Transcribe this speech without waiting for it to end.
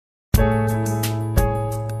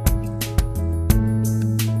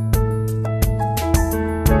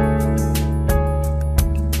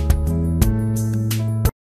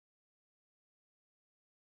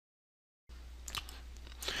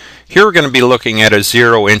Here we're going to be looking at a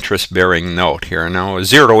zero interest bearing note here. Now a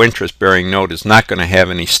zero interest bearing note is not going to have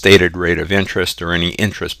any stated rate of interest or any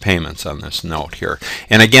interest payments on this note here.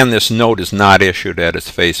 And again, this note is not issued at its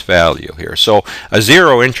face value here. So a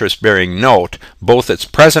zero interest bearing note, both its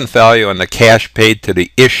present value and the cash paid to the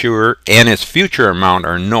issuer and its future amount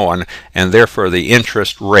are known, and therefore the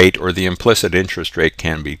interest rate or the implicit interest rate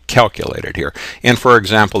can be calculated here. And for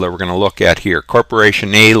example that we're going to look at here,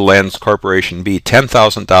 Corporation A lends Corporation B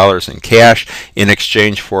 $10,000 in cash in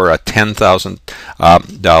exchange for a $10,000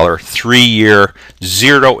 3-year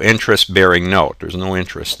zero interest bearing note. There's no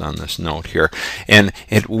interest on this note here, and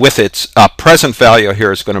with its present value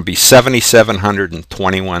here is going to be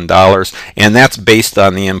 $7,721, and that's based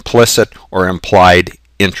on the implicit or implied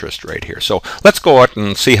interest rate here. So let's go out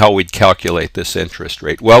and see how we'd calculate this interest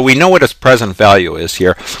rate. Well, we know what its present value is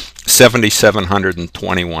here,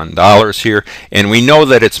 $7,721 here, and we know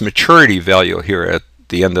that its maturity value here at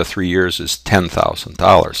the end of 3 years is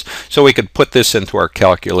 $10,000. So we could put this into our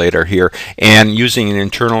calculator here, and using an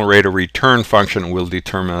internal rate of return function we'll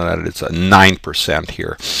determine that it's a 9%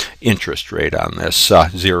 here interest rate on this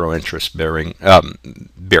zero interest bearing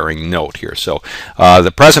note here. So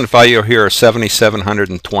the present value here is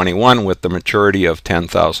 $7,721 with the maturity of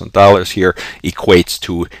 $10,000 here equates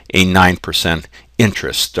to a 9%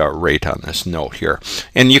 interest rate on this note here.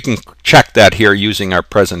 And you can check that here using our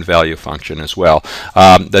present value function as well.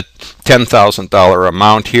 The $10,000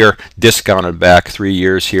 amount here discounted back 3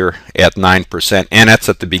 years here at 9%, and that's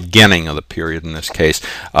at the beginning of the period in this case,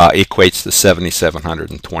 equates to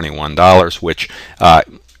 $7,721, which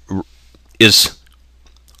is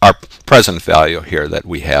our present value here that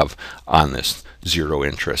we have on this zero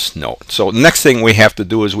interest note. So next thing we have to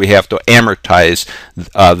do is we have to amortize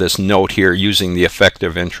this note here using the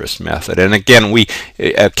effective interest method. And again, we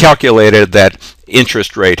calculated that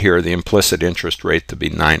interest rate here, the implicit interest rate, to be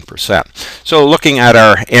 9%. So looking at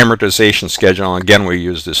our amortization schedule, again we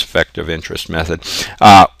use this effective interest method.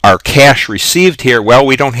 Our cash received here, well,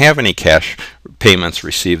 we don't have any cash payments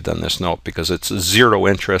received on this note because it's a zero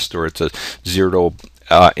interest, or it's a zero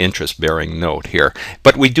interest bearing note here.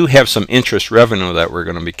 But we do have some interest revenue that we're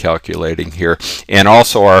going to be calculating here, and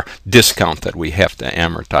also our discount that we have to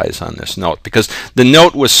amortize on this note, because the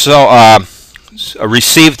note was so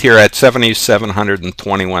received here at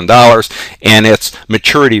 $7,721 and its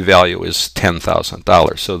maturity value is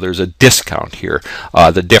 $10,000. So there's a discount here,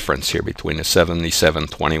 the difference here between the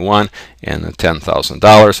 $7,721 and the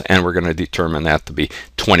 $10,000, and we're going to determine that to be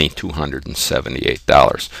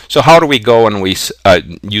 $2,278. So how do we go and we set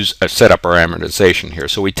up our amortization here?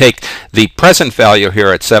 So we take the present value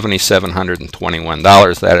here at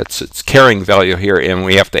 $7,721, that it's its carrying value here, and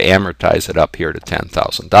we have to amortize it up here to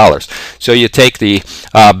 $10,000. So you take the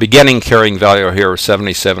beginning carrying value here of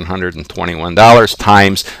 $7,721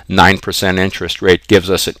 times 9% interest rate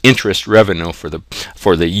gives us an interest revenue for the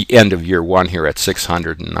end of year 1 here at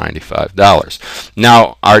 $695.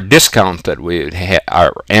 Now our discount that we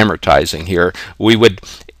are amortizing here, we would,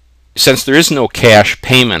 since there is no cash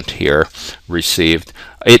payment here received,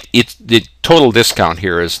 the total discount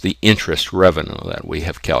here is the interest revenue that we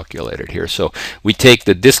have calculated here. So we take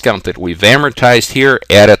the discount that we've amortized here,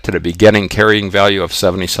 add it to the beginning carrying value of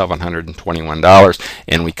 $7,721,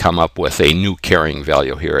 and we come up with a new carrying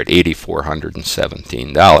value here at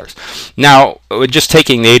 $8,417. Now, just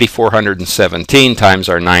taking the $8,417 times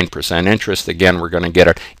our 9% interest, again, we're going to get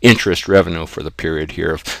our interest revenue for the period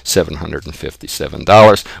here of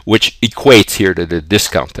 $757, which equates here to the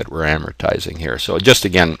discount that we're amortizing here. So just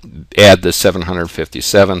again, add the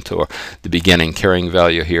 757 to the beginning carrying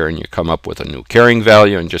value here, and you come up with a new carrying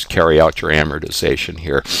value, and just carry out your amortization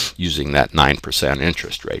here using that 9%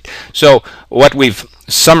 interest rate. So what we've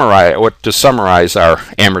summarized, to summarize our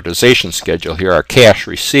amortization schedule here, our cash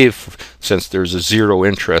received, since there's a zero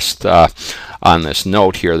interest on this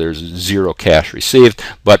note here, there's zero cash received,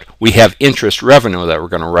 but we have interest revenue that we're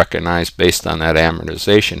going to recognize based on that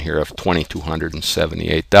amortization here of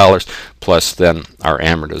 $2,278 plus then our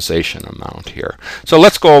amortization amount here. So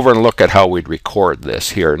let's go over and look at how we'd record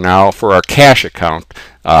this here. Now for our cash account,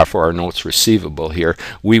 for our notes receivable here,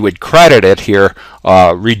 we would credit it here,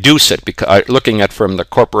 reduce it, because looking at from the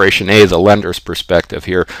Corporation A, the lender's perspective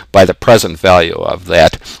here, by the present value of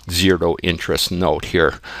that zero interest note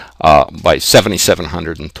here by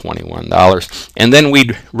 $7,721, and then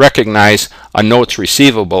we'd recognize a notes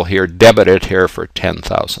receivable here, debited here for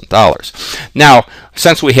 $10,000. Now,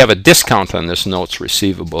 since we have a discount on this notes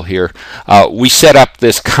receivable here, we set up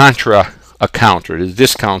this contra account, or the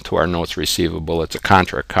discount to our notes receivable. It's a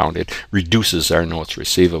contra account. It reduces our notes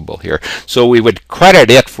receivable here. So we would credit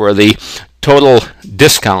it for the total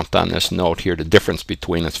discount on this note here, the difference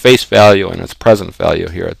between its face value and its present value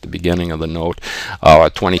here at the beginning of the note,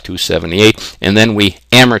 at $22.78, and then we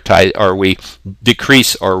amortize, or we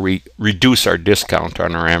decrease, or we reduce our discount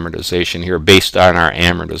on our amortization here based on our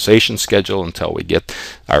amortization schedule until we get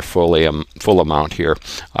our full amount here,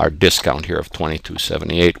 our discount here of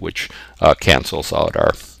 $22.78, which cancels out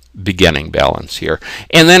our beginning balance here.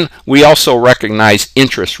 And then we also recognize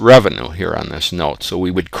interest revenue here on this note. So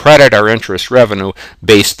we would credit our interest revenue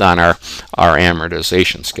based on our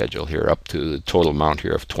amortization schedule here up to the total amount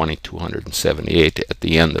here of $2,278 at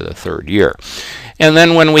the end of the third year. And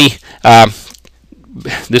then when we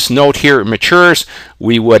this note here matures,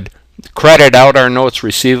 we would credit out our notes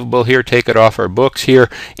receivable here, take it off our books here,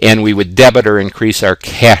 and we would debit or increase our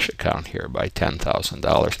cash account here by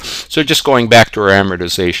 $10,000. So just going back to our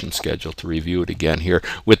amortization schedule to review it again here,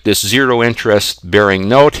 with this zero interest bearing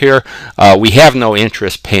note here, we have no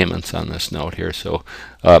interest payments on this note here, so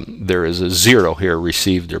there is a zero here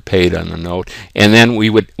received or paid on the note. And then we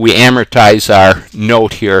amortize our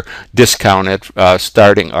note here, discount it,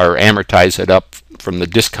 starting, or amortize it up from the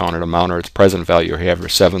discounted amount, or its present value here,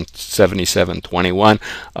 $77.21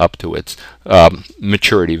 up to its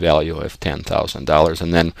maturity value of $10,000,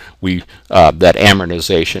 and then we that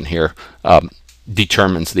amortization here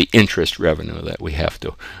determines the interest revenue that we have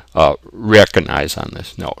to recognize on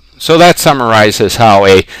this note. So that summarizes how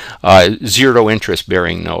a zero interest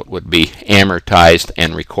bearing note would be amortized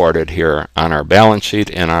and recorded here on our balance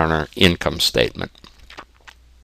sheet and on our income statement.